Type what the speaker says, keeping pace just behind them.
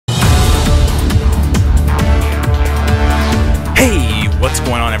What's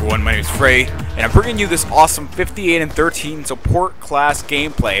going on, everyone? My name is Fray, and I'm bringing you this awesome 58 and 13 support class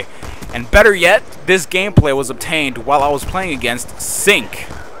gameplay. And better yet, this gameplay was obtained while I was playing against Sinc.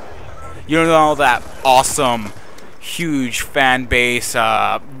 You know, that awesome, huge fan base,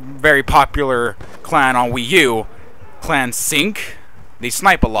 very popular clan on Wii U, Clan Sinc. They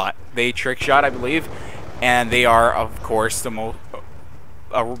snipe a lot. They trick shot, I believe, and they are, of course, the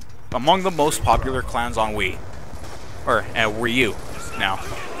among the most popular clans on Wii, or Wii U now.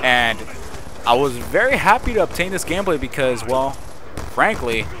 And I was very happy to obtain this gameplay because, well,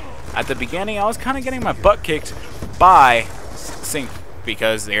 frankly, at the beginning I was kind of getting my butt kicked by Sinc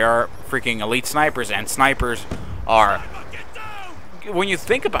because they are freaking elite snipers, and snipers are, when you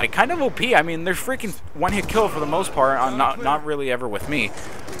think about it, kind of OP. I mean, they're freaking one-hit kill for the most part, not really ever with me,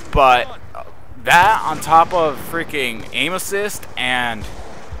 but that on top of freaking aim assist and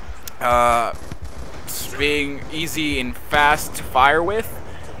being easy and fast to fire with,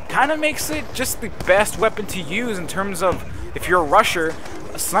 kind of makes it just the best weapon to use in terms of, if you're a rusher,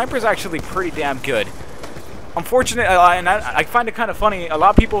 a sniper is actually pretty damn good. Unfortunately, and I find it kind of funny, a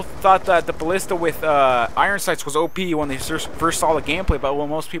lot of people thought that the ballista with iron sights was OP when they first saw the gameplay, but what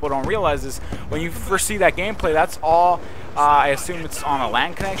most people don't realize is when you first see that gameplay, that's all, I assume it's on a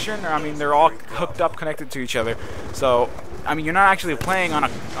LAN connection, or I mean, they're all hooked up, connected to each other. So, I mean, you're not actually playing on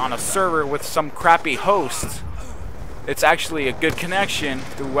a server with some crappy host. It's actually a good connection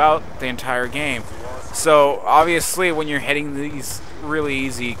throughout the entire game. So obviously, when you're hitting these really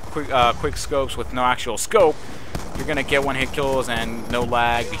easy quick scopes with no actual scope, you're gonna get one-hit kills and no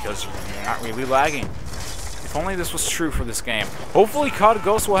lag because you're not really lagging. If only this was true for this game. Hopefully, COD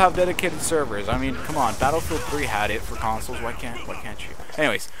Ghosts will have dedicated servers. I mean, come on, Battlefield 3 had it for consoles. Why can't you?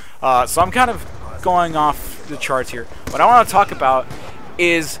 Anyways, so I'm kind of going off the charts here. What I want to talk about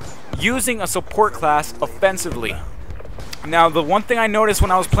is using a support class offensively. Now, the one thing I noticed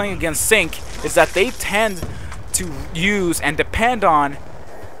when I was playing against Sinc is that they tend to use and depend on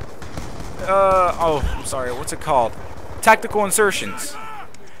I'm sorry, what's it called? Tactical insertions.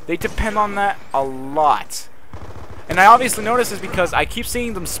 They depend on that a lot. And I obviously notice this because I keep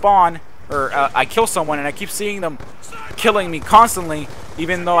seeing them spawn, or I kill someone and I keep seeing them killing me constantly,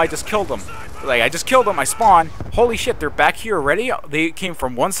 even though I just killed them. Like, I just killed them, I spawn, holy shit, they're back here already? They came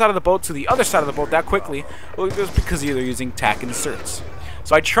from one side of the boat to the other side of the boat that quickly. Well, it was because they're using tac inserts.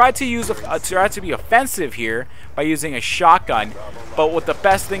 So I tried to be offensive here by using a shotgun, but what the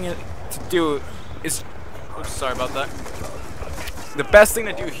best thing to do is, oops, sorry about that. The best thing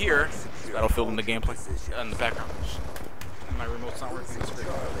to do here, Battlefield in the gameplay, in the background. My remote's not working.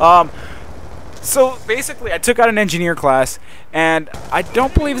 So basically, I took out an engineer class, and I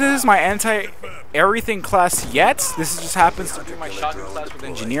don't believe this is my anti-everything class yet. This just happens to be my shotgun class with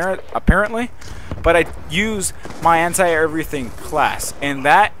engineer, apparently. But I use my anti-everything class, and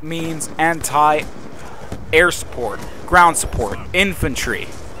that means anti-air support, ground support, infantry,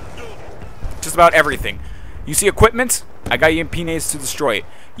 just about everything. You see equipment? I got EMP nades to destroy it.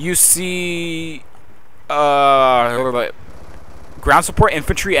 You see ground support,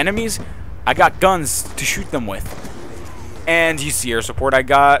 infantry, enemies? I got guns to shoot them with. And you see air support, I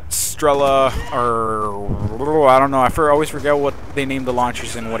got Strela, or I don't know, I always forget what they named the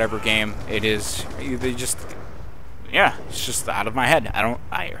launchers in whatever game it is. They just, yeah, it's just out of my head.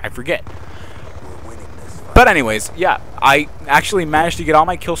 I forget. But anyways, yeah, I actually managed to get all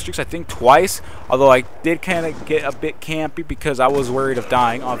my kill streaks, I think twice, although I did kind of get a bit campy because I was worried of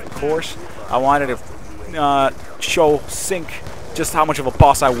dying, of course. I wanted to show Sinc just how much of a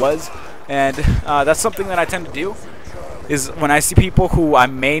boss I was. And that's something that I tend to do, is when I see people who I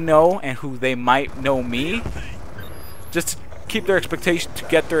may know and who they might know me, just to keep their expectations, to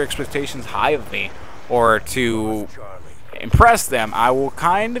get their expectations high of me, or to impress them, I will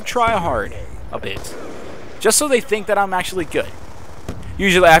kind of try hard a bit, just so they think that I'm actually good.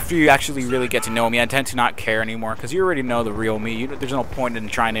 Usually after you actually really get to know me, I tend to not care anymore, because you already know the real me. There's no point in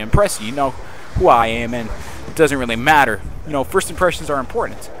trying to impress you. You know who I am, and it doesn't really matter. You know, first impressions are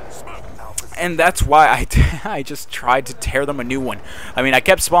important. And that's why I just tried to tear them a new one. I mean, I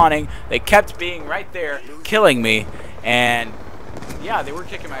kept spawning, they kept being right there, killing me, and yeah, they were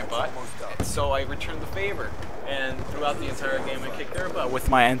kicking my butt, so I returned the favor. And throughout the entire game, I kicked their butt with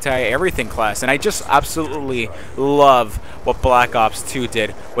my anti-everything class. And I just absolutely love what Black Ops 2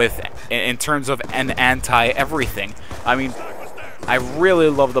 did with, in terms of an anti-everything. I mean, I really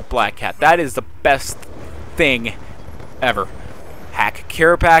love the Black Cat. That is the best thing ever. Hack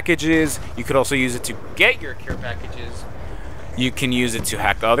care packages. You could also use it to get your care packages. You can use it to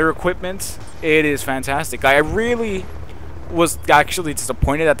hack other equipment. It is fantastic. I really was actually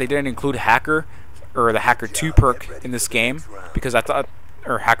disappointed that they didn't include Hacker, or the Hacker 2 perk in this game, because I thought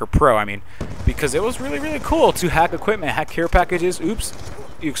or Hacker Pro, I mean, because it was really, really cool to hack equipment, hack care packages. Oops,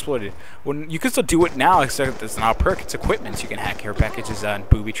 you exploded. When you can still do it now, except it's not a perk, it's equipment. So you can hack care packages and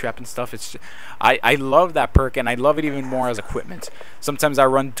booby trap and stuff. It's just, I love that perk, and I love it even more as equipment. Sometimes I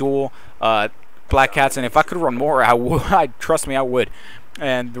run dual Black Cats, and if I could run more, I would. Trust me, I would.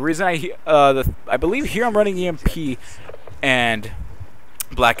 And the reason I believe here I'm running EMP and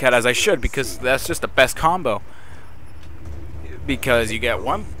Black Cat as I should, because that's just the best combo. Because you get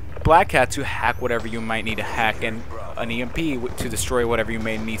one Black Cat to hack whatever you might need to hack, and an EMP to destroy whatever you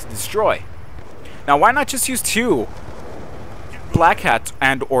may need to destroy. Now, why not just use 2 Black Cats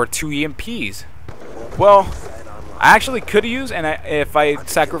and or 2 EMPs? Well, I actually could use, and if I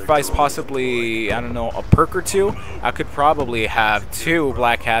sacrifice possibly, I don't know, a perk or 2, I could probably have 2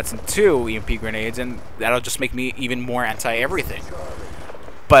 Black Cats and 2 EMP grenades, and that'll just make me even more anti-everything.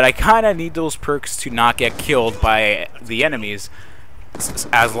 But I kind of need those perks to not get killed by the enemies, so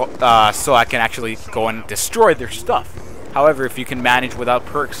I can actually go and destroy their stuff. However, if you can manage without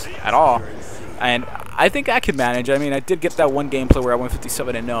perks at all, and I think I can manage. I mean, I did get that one gameplay where I went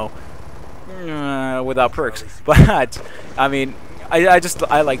 57-0. Without perks, but I mean,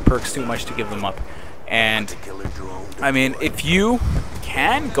 I like perks too much to give them up. And I mean, if you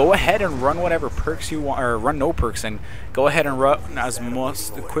can, go ahead and run whatever perks you want, or run no perks, and go ahead and run as much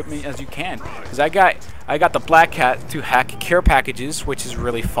equipment as you can. Because I got the Black Cat to hack care packages, which is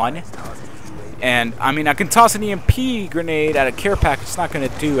really fun. And I mean, I can toss an EMP grenade at a care package; it's not going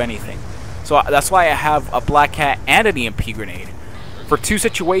to do anything. So that's why I have a Black Cat and an EMP grenade. For 2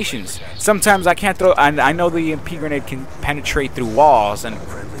 situations. Sometimes I can't throw, and I know the EMP grenade can penetrate through walls and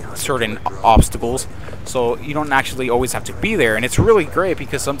certain obstacles, so you don't actually always have to be there. And it's really great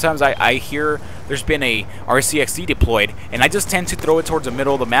because sometimes I hear there's been a RCXD deployed, and I just tend to throw it towards the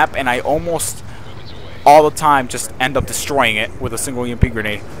middle of the map, and I almost all the time just end up destroying it with a single EMP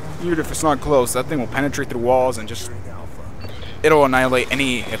grenade. Even if it's not close, that thing will penetrate through walls and just, it'll annihilate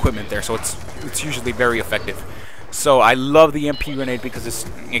any equipment there, so it's usually very effective. So I love the EMP grenade because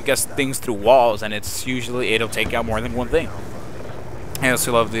it gets things through walls, and it'll take out more than one thing. I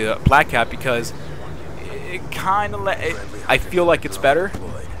also love the Black Cat because it kind of I feel like it's better.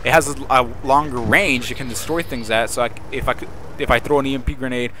 It has a longer range. It can destroy things at. So if I throw an EMP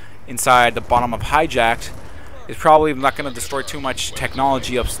grenade inside the bottom of Hijacked, it's probably not going to destroy too much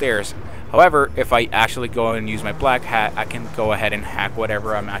technology upstairs. However, if I actually go and use my Black Hat, I can go ahead and hack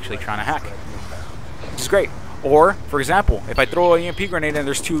whatever I'm actually trying to hack, which is great. Or, for example, if I throw an EMP grenade and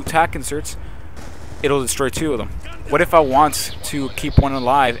there's 2 attack inserts, it'll destroy 2 of them. What if I want to keep one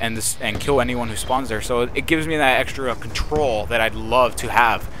alive and kill anyone who spawns there? So it gives me that extra control that I'd love to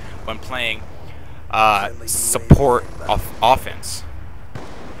have when playing support offense.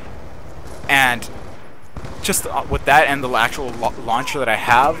 And just with that and the actual launcher that I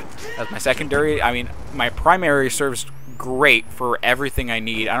have as my secondary, I mean, my primary serves great for everything I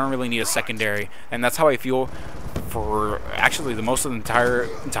need. I don't really need a secondary, and that's how I feel for actually the most of the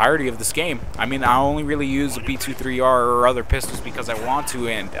entirety of this game. I mean, I only really use the B23R or other pistols because I want to,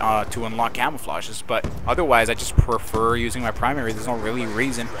 and to unlock camouflages, but otherwise I just prefer using my primary. There's no really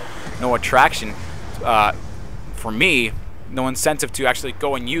reason, no attraction for me, no incentive to actually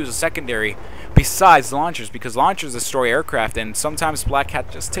go and use a secondary besides launchers, because launchers destroy aircraft, and sometimes Black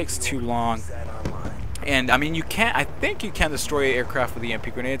Cat just takes too long. And I mean, I think you can destroy aircraft with the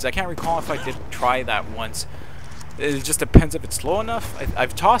EMP grenades. I can't recall if I did try that once. It just depends if it's slow enough.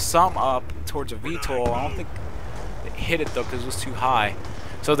 I've tossed some up towards a VTOL. I don't think it hit it though because it was too high.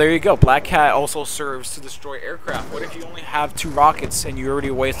 So there you go. Black Cat also serves to destroy aircraft. What if you only have 2 rockets and you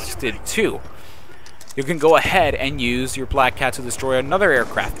already wasted 2? You can go ahead and use your Black Cat to destroy another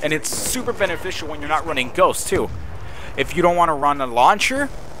aircraft. And it's super beneficial when you're not running Ghost too. If you don't want to run a launcher,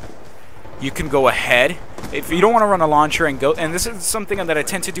 you can go ahead. If you don't want to run a launcher and go, and this is something that I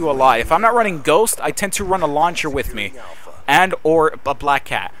tend to do a lot. If I'm not running Ghost, I tend to run a launcher with me, and or a Black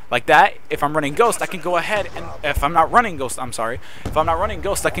Cat. Like that, if I'm running Ghost, I can go ahead and, if I'm not running Ghost, I'm sorry. If I'm not running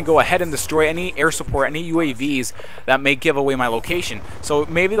Ghost, I can go ahead and destroy any air support, any UAVs that may give away my location. So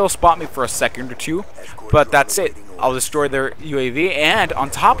maybe they'll spot me for a second or 2, but that's it. I'll destroy their UAV, and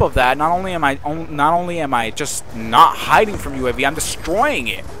on top of that, not only am I just not hiding from UAV, I'm destroying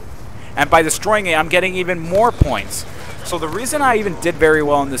it. And by destroying it, I'm getting even more points. So the reason I even did very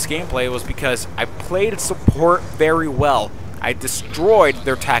well in this gameplay was because I played support very well. I destroyed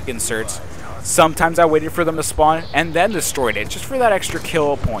their tac inserts. Sometimes I waited for them to spawn and then destroyed it, just for that extra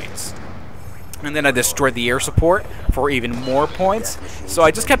kill points. And then I destroyed the air support for even more points. So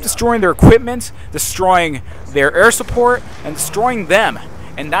I just kept destroying their equipment, destroying their air support, and destroying them.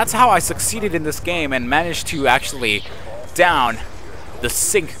 And that's how I succeeded in this game and managed to actually down the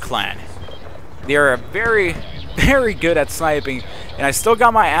Sinc clan. They are very, very good at sniping, and I still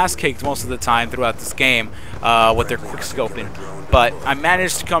got my ass kicked most of the time throughout this game with their quick scoping. But I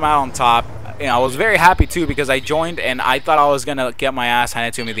managed to come out on top. You know, I was very happy too because I joined and I thought I was gonna get my ass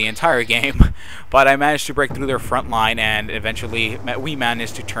handed to me the entire game, but I managed to break through their front line and eventually we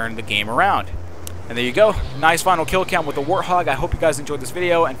managed to turn the game around. And there you go, nice final kill cam with the Warthog. I hope you guys enjoyed this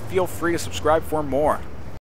video and feel free to subscribe for more.